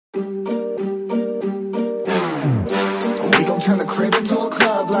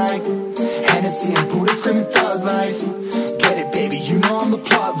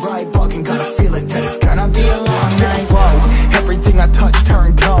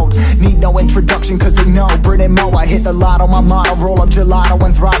competition cause they know Brit and Mo, I hit the lotto, my motto. Roll up gelato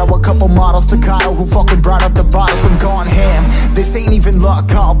and throttle a couple models staccato who fucking brought up the bottles. I'm gone ham, this ain't even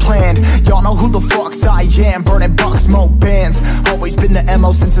luck, all planned. Y'all know who the fucks I am. Burning bucks, smoke bands. Always been the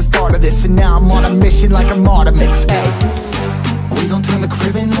MO since the start of this. And now I'm on a mission like I'm Artemis. Hey, we gon' turn the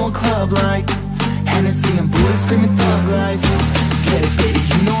crib into a club like Hennessy and Buddha screaming thug life. Get it, baby,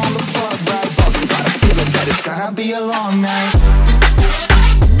 you know I'm the plug, right? But I got a feeling that it's gonna be a long night.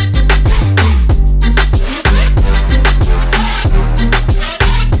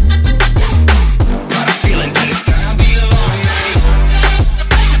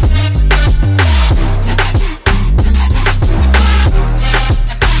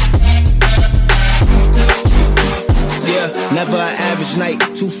 Never an average night,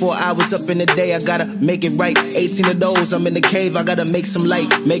 2-4 hours up in the day, I gotta make it right. 18 of those, I'm in the cave, I gotta make some light,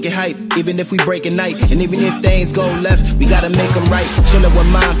 make it hype, even if we break a night. And even if things go left, we gotta make them right. Chillin'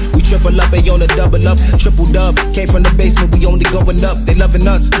 with mom, we triple up, they on a double up, triple dub. Came from the basement, we only going up, they loving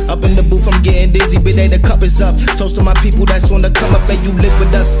us. Up in the booth, I'm getting dizzy, but they the cup is up. Toast to my people that's on the come up, and you live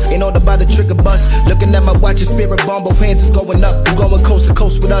with us. Ain't all about the trick of bus. Looking at my watch, your spirit bomb, both hands is going up. You going coast to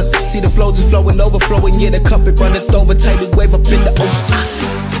coast with us. See the flows is flowing, overflowing, yeah, the cup it runneth over, tidal wave up in the ocean.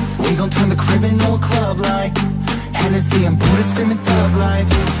 We gon' turn the crib into a club like Hennessy and Buddha screaming thug life.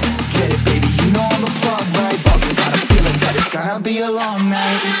 Get it, baby, you know I'm the plug, right? But I got a feeling that it's gonna be a long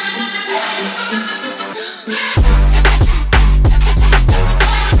night.